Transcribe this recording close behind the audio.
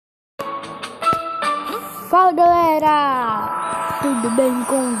Fala galera, tudo bem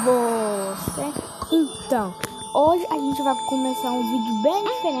com você? Então, hoje a gente vai começar um vídeo bem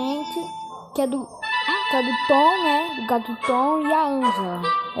diferente, que é do Tom, né? Do gato Tom e a Anja.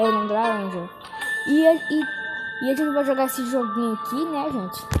 É o nome da Anja. E a gente vai jogar esse joguinho aqui, né,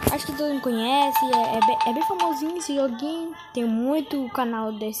 gente? Acho que todo mundo conhece, é bem famosinho esse joguinho. Tem muito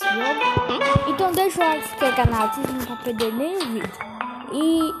canal desse jogo. Então deixa o like, se inscrever no canal, vocês não vão perder nenhum vídeo.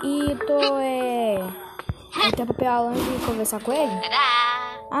 E tô até pra pegar a Anja e conversar com ele.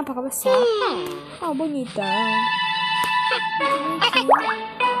 Ah, pra conversar. Ah, bonitão.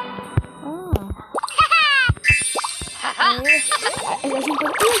 A gente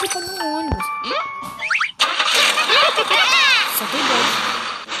pode ir no ônibus. Só tem dois.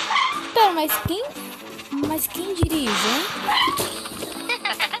 Pera, mas quem dirige, hein?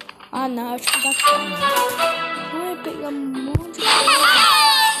 Ah, não, acho que dá pra. Ai, pegar um monte de coisa.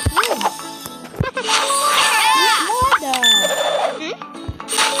 Moda!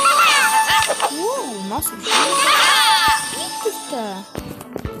 Nossa, eita!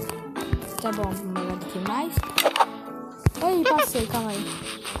 Tá bom, vamos olhar aqui mais. Oi, passei, calma aí.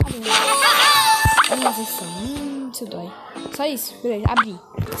 Nossa, isso dói. Só isso, beleza, abri.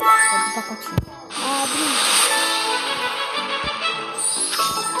 Abri o pacotinho. Abri.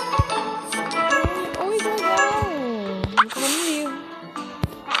 Oi, legal. Nunca vou no livro.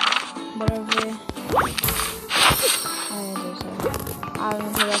 Bora ver. Ai, meu Deus do céu. A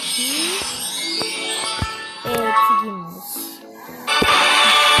Anja aqui. E seguimos.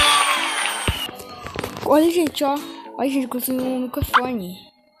 Olha, gente, ó. Olha, gente, conseguiu um microfone.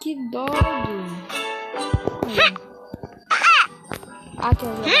 Que doido. Ah, tô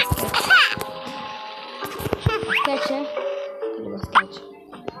jogando basquete. Basquete, é? Cadê basquete?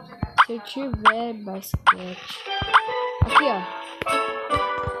 Se eu tiver basquete. Aqui, ó.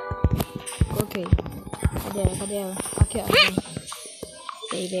 Coloquei. Cadê ela? Aqui, ó. Vem.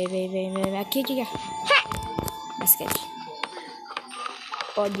 Aqui. Basquete.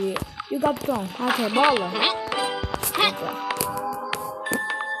 Pode ir. E o gatão? Ah, quer bola?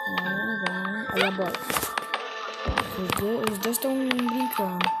 Olha a bola. Os dois estão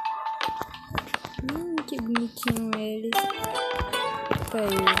brincando. Que bonitinho eles.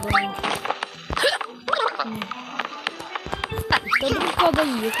 Peraí, vamos. Tô brincando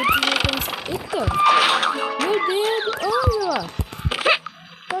aí, eu continuo pensando. Eita! Meu Deus! Olha!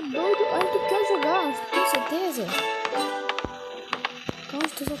 Tá doido? Olha, tu quer jogar? Tem certeza?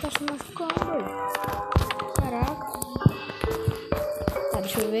 Nossa, tu só tá se machucando. Caraca. Tá,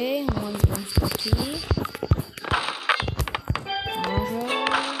 deixa eu ver. Vamos aqui.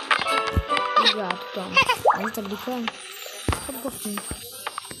 O gato, toma. A gente tá brincando? Só um pouquinho.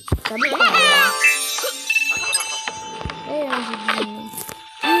 Tá brincando? Ei, Angelina.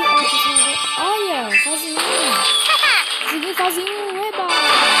 Olha, casinho. Segui casinho, eba.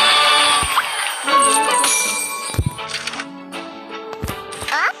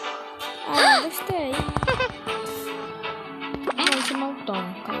 Ah, gostei. Vamos chamar o Tom.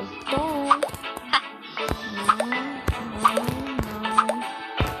 Cadê o Tom?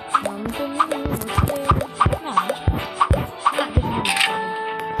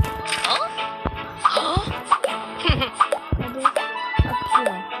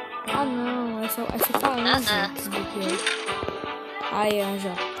 Aí,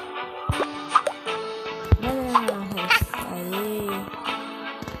 Anja.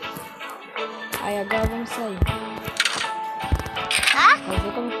 Aí, agora vamos sair. Vamos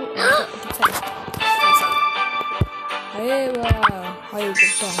ver como que eu tenho que sair. Aí, olha o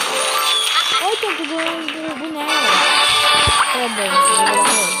Tom. Oi, Tom, tu ganhou um boneco. Tá bom, você vai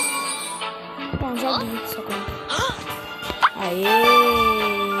jogar ele. Bom, joguinho, só conta. Aê,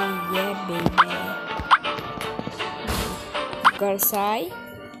 yeah, baby. Agora sai.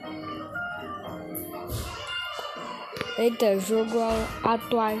 Eita, jogo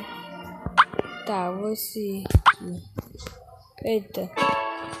atual. Tá, você aqui. Eita.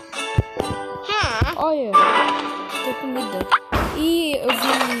 Olha, tem comida. E eu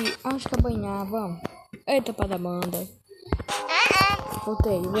vi. Acho que é banhar, vamos. Eita, para da banda.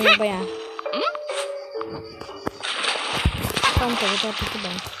 Voltei, vou me banhar. Calma, vou estar tudo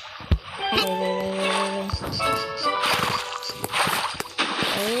bem. Vem.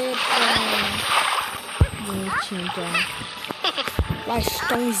 Eita. Bonitinho, então.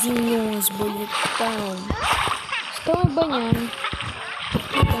 Bastãozinhos, bonitão. Estão banhando.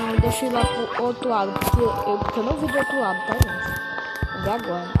 Então, deixa eu ir lá pro outro lado. Porque eu não vi do outro lado, tá, gente? Mas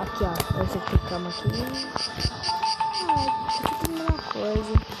agora. Aqui, ó. Você clicamos aqui. Ah, é tipo a mesma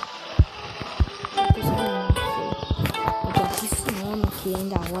coisa. Eu tô aqui ensinando aqui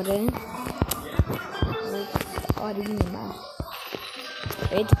ainda agora, hein? Hora de mimar.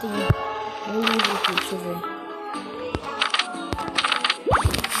 Eita, tem um livro aqui, deixa eu ver.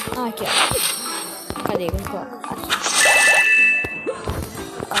 Ah, aqui, ó. Cadê? Vamos colocar aqui.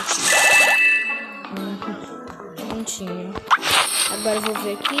 Prontinho. Agora eu vou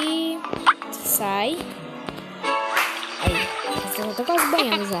ver aqui. Sai. Aí. Você já tá quase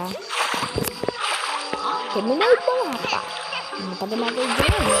banhando já. Terminei o banho, rapaz. Não tá demorando de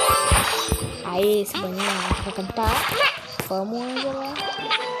banho. Aí, esse banho pra cantar. Vamos, Angela.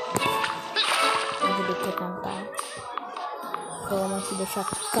 Angela quer cantar. Vamos aqui deixar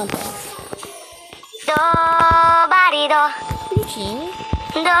cantando. Do, barido. Bonitinho.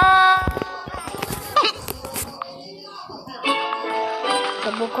 Do.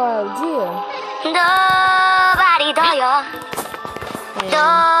 Acabou qual é o dia? Do, barido, yo. Do,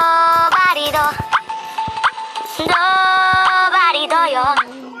 barido. Do, barido, yo.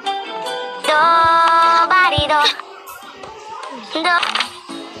 Do, barido. Do.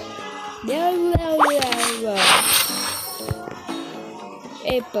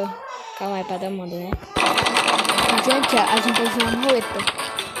 Epa, calma aí, pra dar manda, né? Gente, a gente vai fazer uma roleta.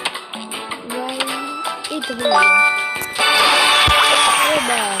 Vai. Eita, beleza.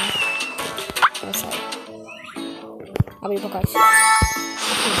 Eba. Vai sair. Abre o pacote.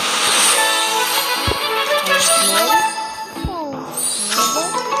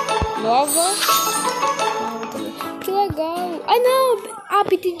 Nova. Que legal. Ai, não. Ah,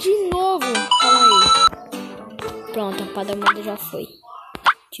 pedi de novo. Calma aí. Pronto, a padamanda já foi.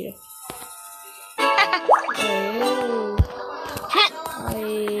 Tira.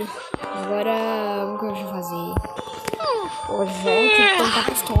 Aí. Agora, o que eu vou fazer? Ô, gente, então tá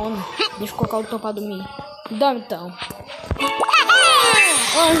com sono. Deixa eu colocar o tom pra dormir. Dorme então.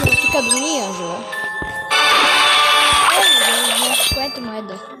 Ô, Angela, tu quer dormir, Angela? 50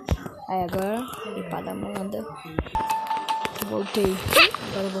 moedas. Aí agora, limpar da Amanda. Voltei.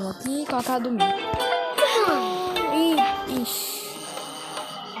 Agora vamos aqui e colocar a dormir. Ixi.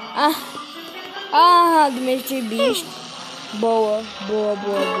 Dormir de bicho. Boa.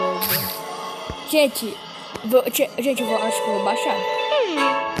 Gente, eu acho que eu vou baixar.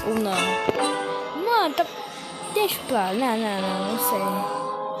 Ou não? Mano, tá... deixa pra lá. Não sei.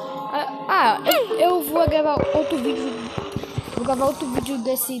 Eu vou gravar outro vídeo. Vou gravar outro vídeo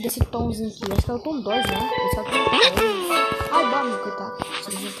desse tomzinho aqui. Acho que é o tom 2, né? Esse é o tom 2. Ai, dorme, coitado.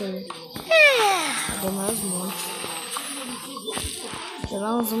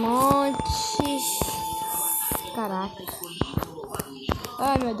 Demora uns montes. Caraca.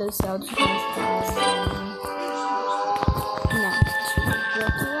 Ai, meu Deus do céu. Deixa eu mostrar. Não. Do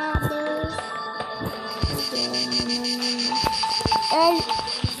outro lado.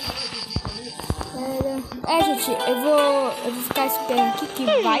 Gente, eu vou ficar esperando aqui que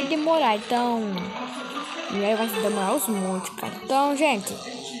vai demorar, então vai demorar uns montes, cara. Então, gente,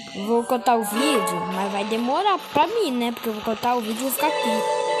 eu vou contar o vídeo, mas vai demorar pra mim, né? Porque eu vou contar o vídeo e vou ficar aqui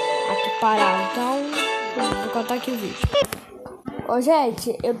parado. Então, eu vou contar aqui o vídeo. Ô,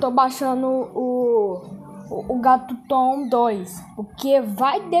 gente, eu tô baixando o Gato Tom 2, porque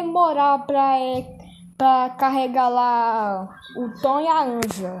vai demorar pra carregar lá o Tom e a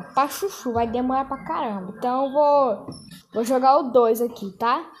Anja. Pra chuchu, vai demorar pra caramba. Então eu vou jogar o 2 aqui,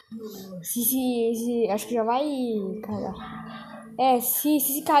 tá? Se acho que já vai carregar.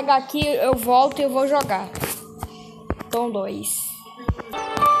 Se carregar aqui, eu volto e eu vou jogar. Tom 2.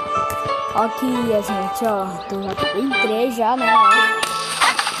 Aqui, gente, ó. Já tô em 3 já, né?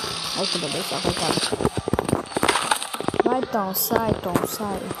 Olha que beleza, vai, Tom, sai.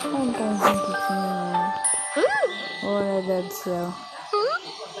 Um Tomzinho pequenininho. Oh, meu Deus do céu.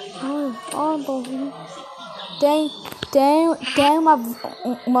 Olha um Tomzinho. Tem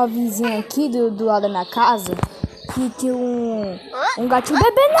uma vizinha aqui do lado da minha casa que tinha um gatinho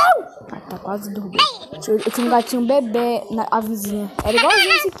bebê, não! Tá quase dormindo. Eu tinha um gatinho bebê a vizinha. Era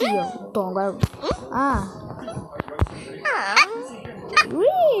igualzinho esse aqui, ó. O Tom, agora...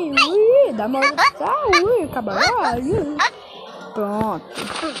 Ui, dá uma... Ui, cabaralho. Pronto.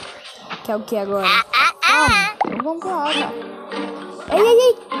 Quer o que agora? Vamos pra água.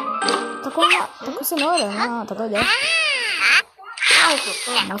 Ei. Tá com cenoura. Não, tá doido.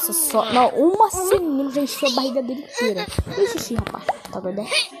 Nossa, não, uma semana já encheu a barriga dele inteira. E xixi, rapaz. Tá doido?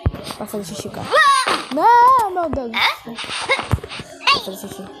 Vai fazer xixi, cara. Não, meu Deus. Vai fazer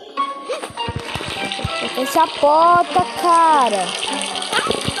xixi. Fecha a porta, cara.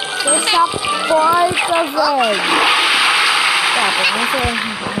 Fecha a porta, velho. Tá,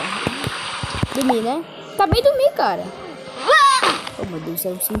 dormir, né? Tá bem dormir, cara. Oh, meu Deus,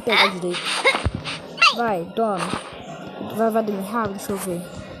 eu não sei me pegar direito. Vai, toma. Vai dormir rápido, deixa eu ver.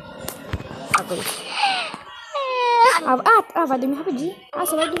 Agora. Vai dormir rapidinho.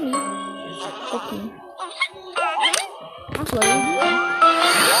 Você vai dormir. Um pouquinho. Você vai dormir.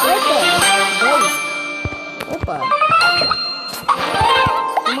 Opa.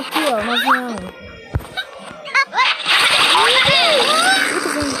 Vamos aqui, ó, no avião.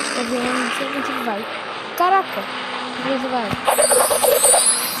 Onde vai? Caraca. Onde vai?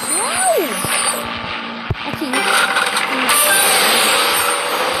 Uau! Aqui.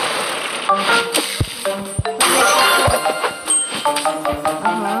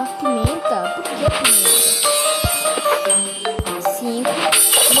 Pimenta? Por que pimenta? 5.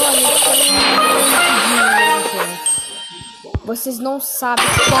 Mano, eu tenho muito dinheiro, gente. Vocês não sabem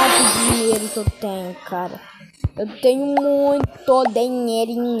quanto dinheiro que eu tenho, cara. Eu tenho muito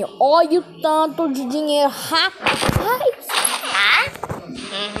dinheirinho. Olha o tanto de dinheiro. Rapaz.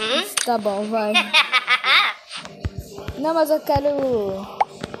 Tá bom, vai. Não, mas eu quero...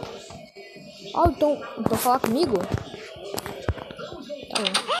 então falar comigo? Tá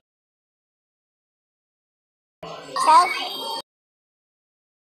bom.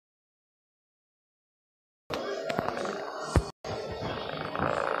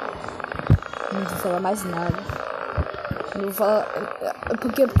 Não vou falar mais nada. Não vou falar...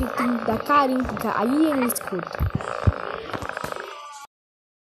 Porque tem que dar carinho, porque aí ele escuta.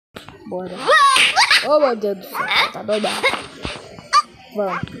 Bora. Oh, meu Deus do céu. Tá doido?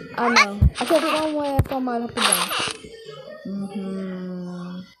 Vamos. Não. Aqui como é tomar rapidão.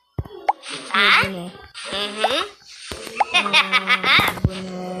 Boné. Deixa eu ver.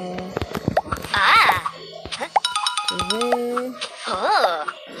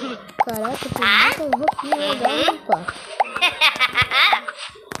 Caraca, tem muita roupinha legal, opa.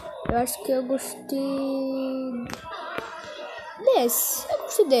 Eu acho que eu gostei desse. Eu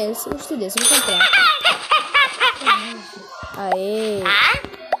gostei desse. Vou comprar. Aê.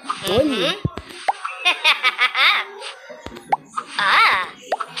 Olha.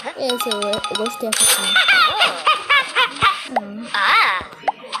 Esse eu gostei dessa aqui.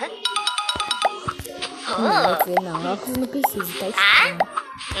 Não, óculos não precisa, tá estranho.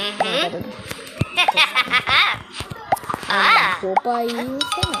 Roupa aí, não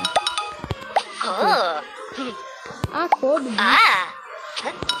sei não. A cor do bicho.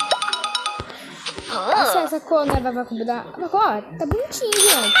 Essa cor, né, vai combinar. Ó, tá bonitinho,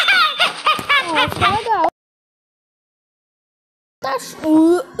 gente. Fica legal. Tá...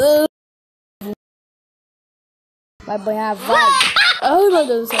 Vai banhar, vai. Ai, meu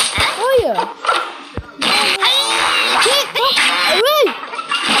Deus do céu. Olha. Meu Deus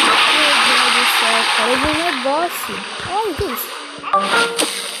do céu, cara. Eu vi um negócio. Olha, o que é isso?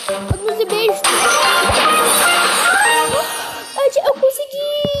 Olha de besta. Eu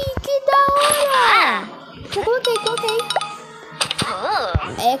consegui. Que da hora. Já coloquei.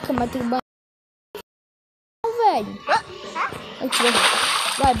 Mas tem banho. Velho.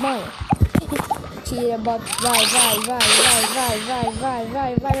 Vai, banho. Tira, bota. Vai.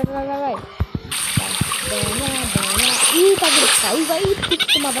 Ih, tá doendo. Saiu, vai. Tem que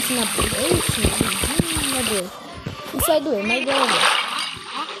tomar vacina. Ixi, meu Deus. Isso vai doer, mas doeu.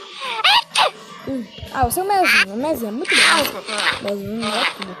 Você é o Melzinho. O Melzinho é muito bom. Melzinho não é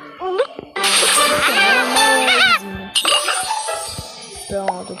tudo.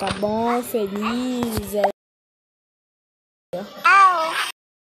 Pronto, tá bom. Feliz.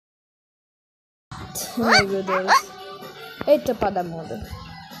 Ai, meu Deus. Eita, pá da moda.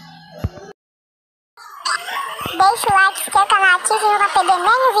 Deixa o like, inscreva no canal, ativa pra perder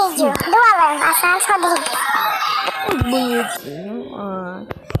nenhum vídeo do Alan, a Santos Rodrigues. Bonitinho.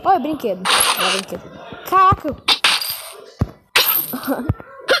 Olha o brinquedo. Caraca.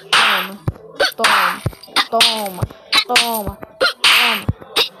 Toma.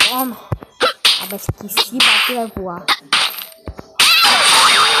 Mas que se bater vai voar.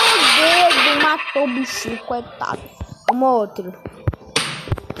 Meu Deus, matou o bichinho, coitado. Um outro.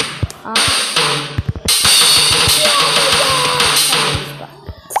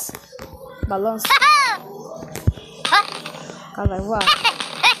 Balança. Cara, vai voar.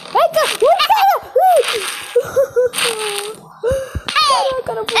 Ai,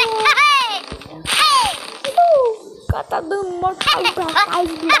 cara voou. O cara tá dando mortal pra trás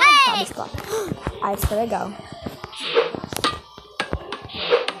do lado. Isso é legal.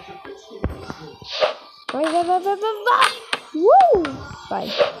 Vai. Vai.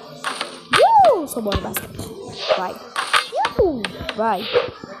 Sou bom de basquete. Vai. Vai.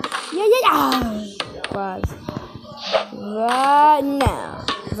 Quase. Vai. Não.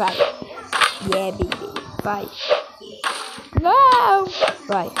 Vai. Yeah, baby. Vai. Não.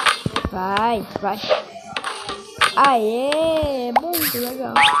 Vai. Aê. Muito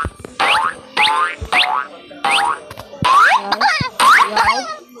legal.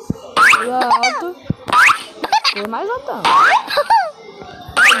 levantando.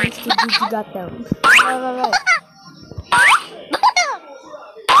 Que de gatão. Vai.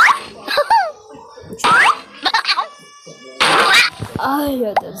 Ai,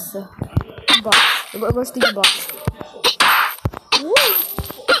 meu Deus do céu. Boxe. Eu gostei de boxe.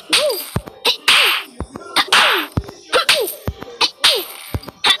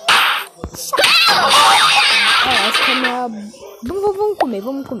 Acho que é minha... Vamos comer.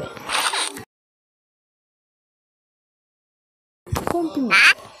 Vamos comer pimenta.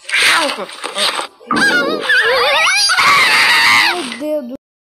 Meu Deus do...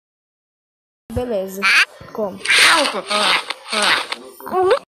 Beleza. Como?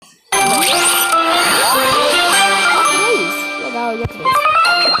 É isso. Legal, já fez.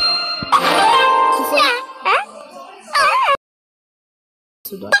 Que foi?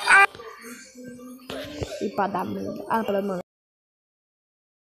 E pra dar manga. Ah, pra dar manga.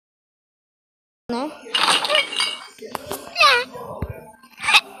 Né?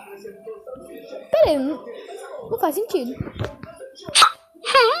 Peraí, não faz sentido.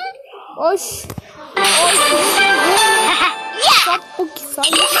 Oxi. Só porque só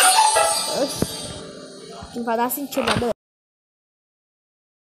isso. Oxi. Não vai dar sentido, né?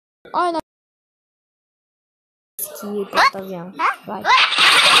 Olha na... Aqui, tá avião. Vai.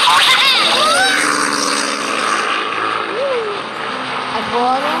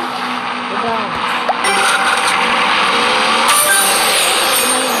 Agora...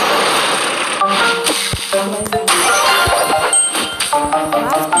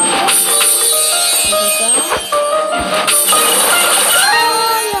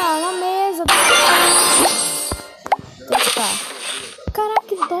 Olha, na mesa. Caraca,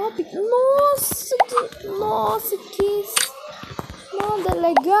 que top. Nossa, que moda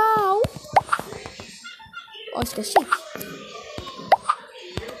legal. Acho que é chique.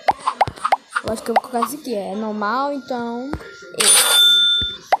 Eu acho que eu vou colocar isso aqui. É normal, então... Esse.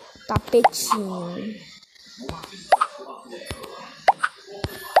 Tapetinho.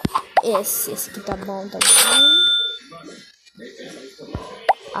 Esse aqui tá bom também.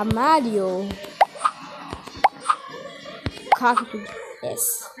 A Mario. Cacto.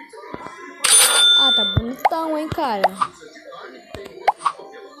 Esse. Ah, tá bonitão, hein, cara.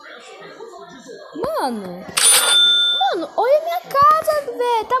 Mano, olha a minha casa,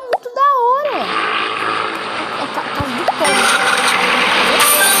 velho. Tá muito da hora. É a casa do povo.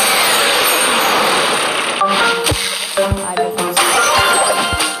 Ai, meu Deus.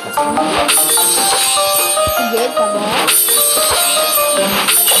 Foguete, tá bom?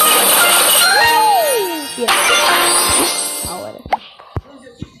 A hora.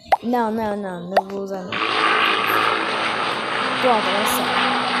 Não vou usar não. Pronto, olha só.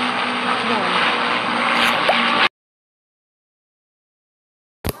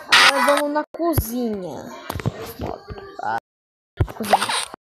 Agora vamos na cozinha. Cozinha.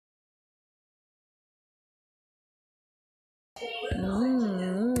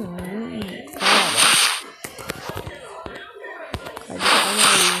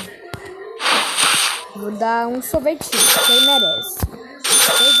 Vou dar um sorvetinho, que ele merece.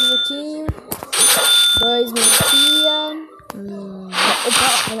 3 minutinhos. 2 minutinhos.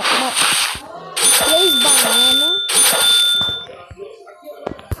 3 bananas.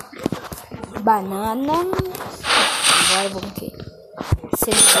 Banana. Agora vamos o quê?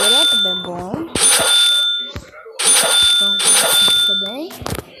 Cenoura, também bom. Também.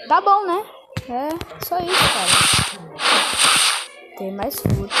 Tá bom, né? É só isso, cara. Tem mais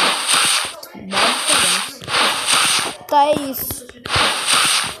fruta. Tá, é isso.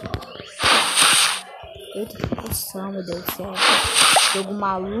 Eita, que poção, meu Deus do céu. Jogo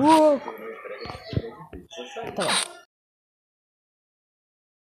maluco. Tá bom.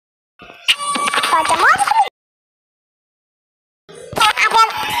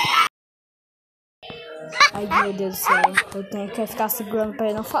 Ai, meu Deus do céu. Eu tenho que ficar segurando pra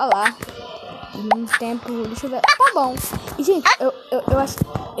ele não falar. Um tempo, deixa eu ver. Tá bom. E, gente,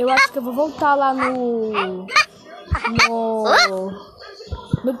 eu acho que eu vou voltar lá no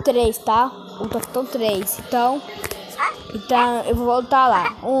 3, tá? O Tostão 3. Então, eu vou voltar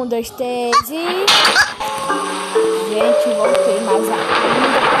lá. 1, 2, 3 e... Gente, voltei mais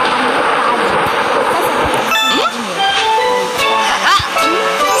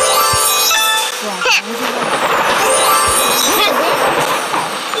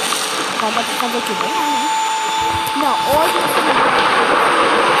Dá pra fazer aqui bem, né? Não, hoje...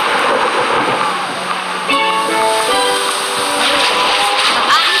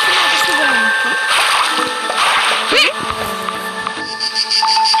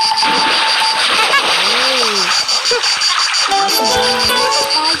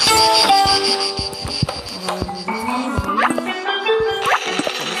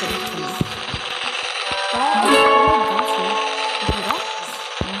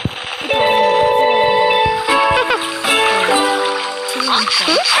 Meu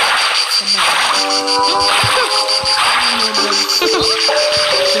Deus.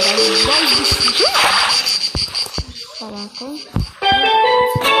 Caraca.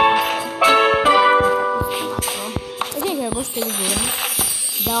 Gente, eu gostei do jogo.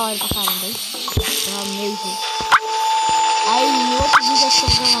 Da hora pra caramba, hein? Ah, meu Deus. Aí no outro vídeo eu vou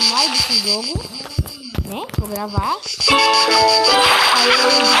gravar mais desse jogo, né? Vou gravar. Aí eu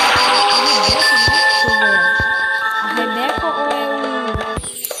vou a Rebeca, né? Deixa eu ver. A Rebeca ou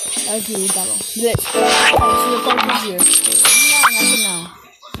é o Gil, tá bom. Beleza. Deixa eu ver qual que é o Gil. Não.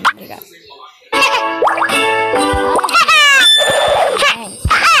 Obrigado.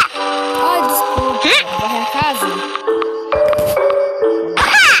 Ai, desculpa. Vou arrumar a casa.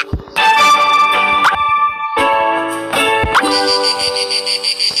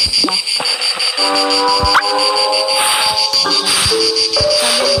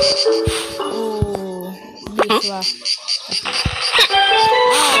 O bicho lá.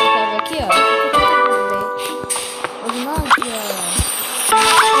 Ah, eu tava aqui, ó. Aqui,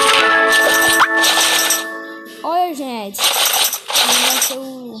 ó. Olha, gente. Vai ser o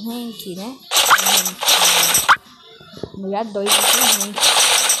rank, né? No dia 2 vai ser o rank.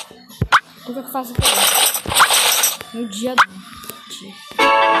 O que eu faço aqui? No dia 2.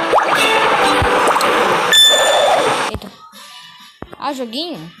 Eita. Ah,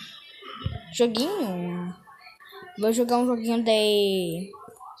 joguinho? Joguinho? Vou jogar um joguinho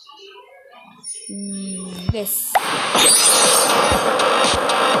desse.